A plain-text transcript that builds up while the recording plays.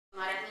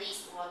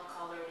list what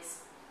color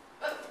is.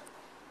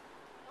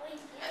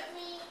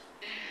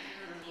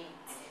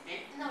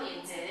 No,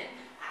 you didn't.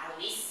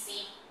 Alice.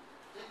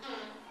 What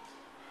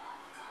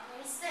color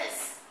is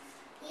this?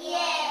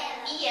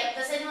 Yeah.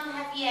 Does anyone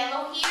have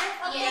yellow here?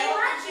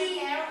 Yellow.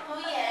 No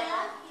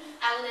yellow.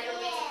 A little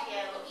bit of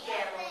yellow.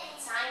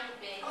 Tiny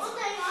bit.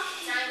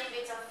 Tiny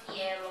bit of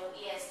yellow.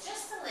 Yes,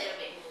 just a little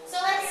bit. So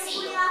let's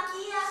see.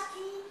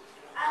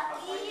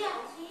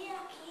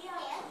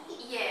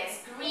 Yes,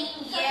 green,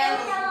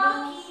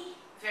 yellow, blue.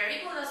 Very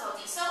good,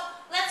 Oswaldinho. So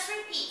let's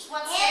repeat.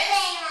 What's this?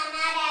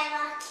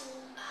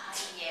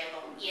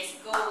 Yellow. Yes,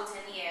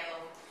 golden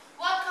yellow.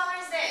 What color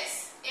is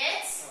this?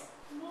 It's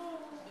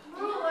blue.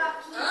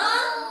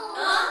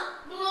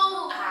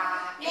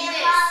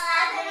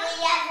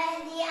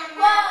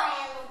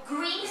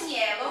 Green and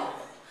yellow.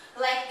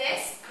 Like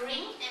this,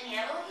 green and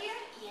yellow here.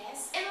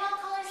 Yes. And what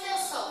color is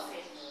this,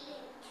 Sophie?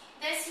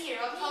 This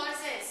here. What color is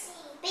this?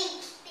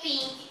 Pink.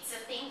 It's a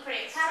pink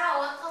red. Carol,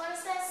 what color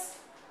is this?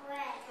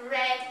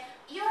 Red.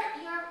 Your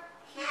hair,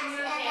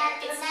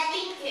 it's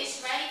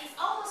pinkish, right? It's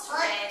almost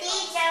red.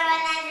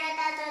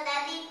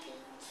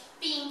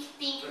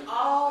 Pink,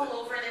 all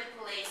over the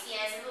place.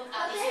 Yes, look,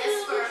 Alice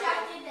has purple.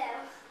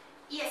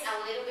 Yes, a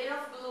little bit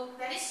of blue.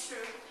 That is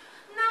true.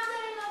 Now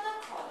there are other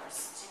colors.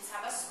 A gente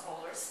sabe as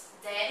colors.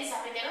 Daddy's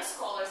aprendendo as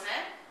colors,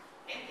 né?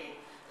 Aprender.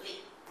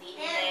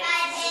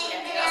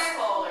 Aprender as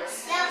colors.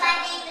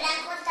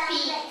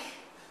 Pink.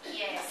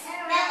 Yes.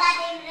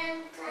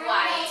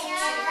 White.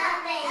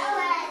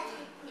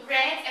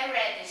 Red and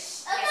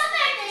reddish.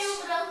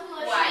 Yes,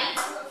 white.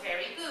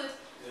 Very good.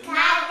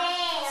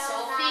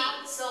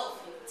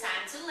 Sophie,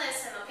 time to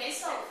listen, okay,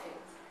 Sophie?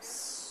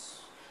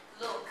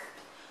 Look,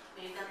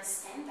 we're gonna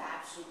stand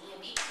up, Julinha,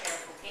 be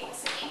careful, okay?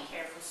 Você é bem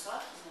careful, só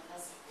aqui,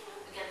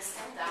 we're gonna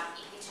stand up e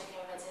a gente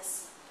vai dizer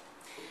assim.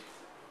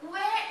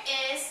 Where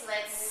is,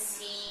 let's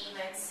see.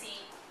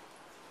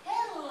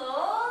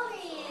 Hello,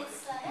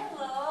 Lisa,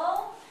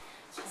 hello.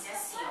 Dizer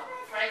assim, ó,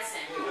 for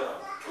example,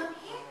 come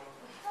here,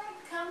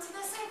 come to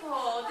the circle,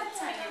 oh, the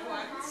tiny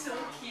one, so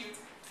cute.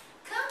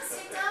 Come,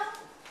 sit down.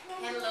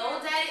 Hello,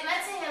 Daddy.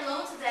 Let's say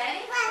hello to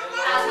Daddy.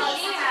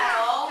 Aline,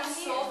 Carol,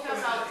 Sophie,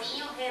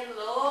 Oswaldinho.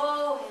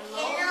 Hello,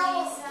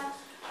 Lisa.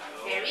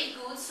 Very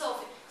good,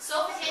 Sophie.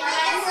 Sophie, can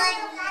you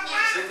guys...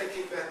 Senta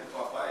aqui perto do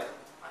papai.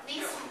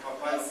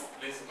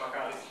 Lisa, pra cá,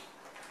 Lisa.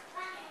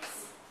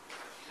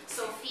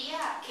 Sophia,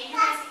 can you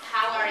guys say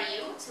how are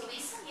you to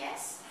Lisa?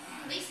 Yes.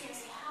 Please, can you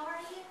say how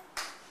are you?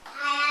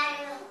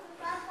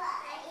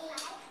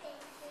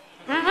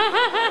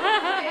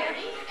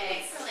 Very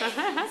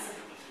excellent.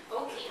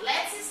 Okay,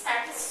 let's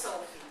start with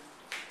Sophie.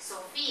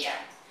 Sophia,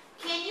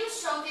 can you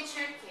show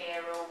teacher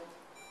Carol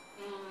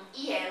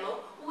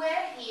yellow?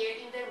 Where here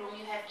in the room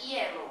you have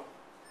yellow?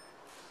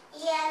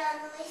 Yellow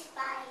no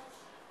spike.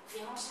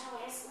 Vem mostrar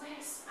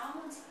where's?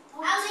 Aonde?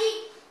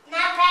 Ali,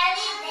 na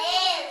pele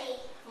dele.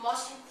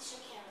 Mostra teacher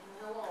Carol no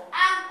meu ombro.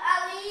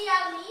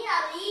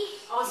 Ali.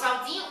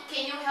 Oswaldinho,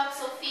 can you help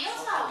Sophia?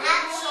 Oswaldo?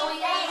 Show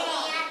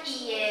yellow.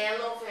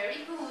 Yellow,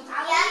 very good. E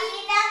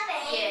aqui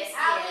também. Yes,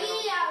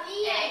 Ali.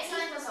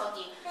 Excellent,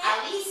 Oswaldinho.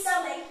 Alice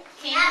também.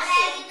 Can Na you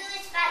pele do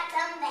spike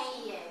também.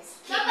 Yes.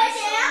 Não vai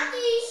ser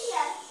aqui.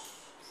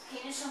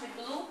 Can you show me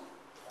blue?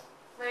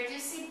 Where do you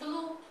see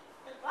blue?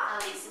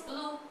 Alice,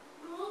 blue.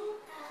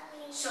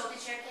 Show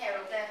teacher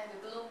Carol the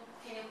blue.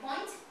 Can you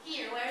point?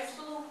 Here, where's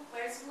blue?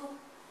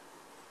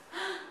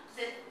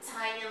 The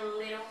tiny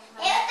little...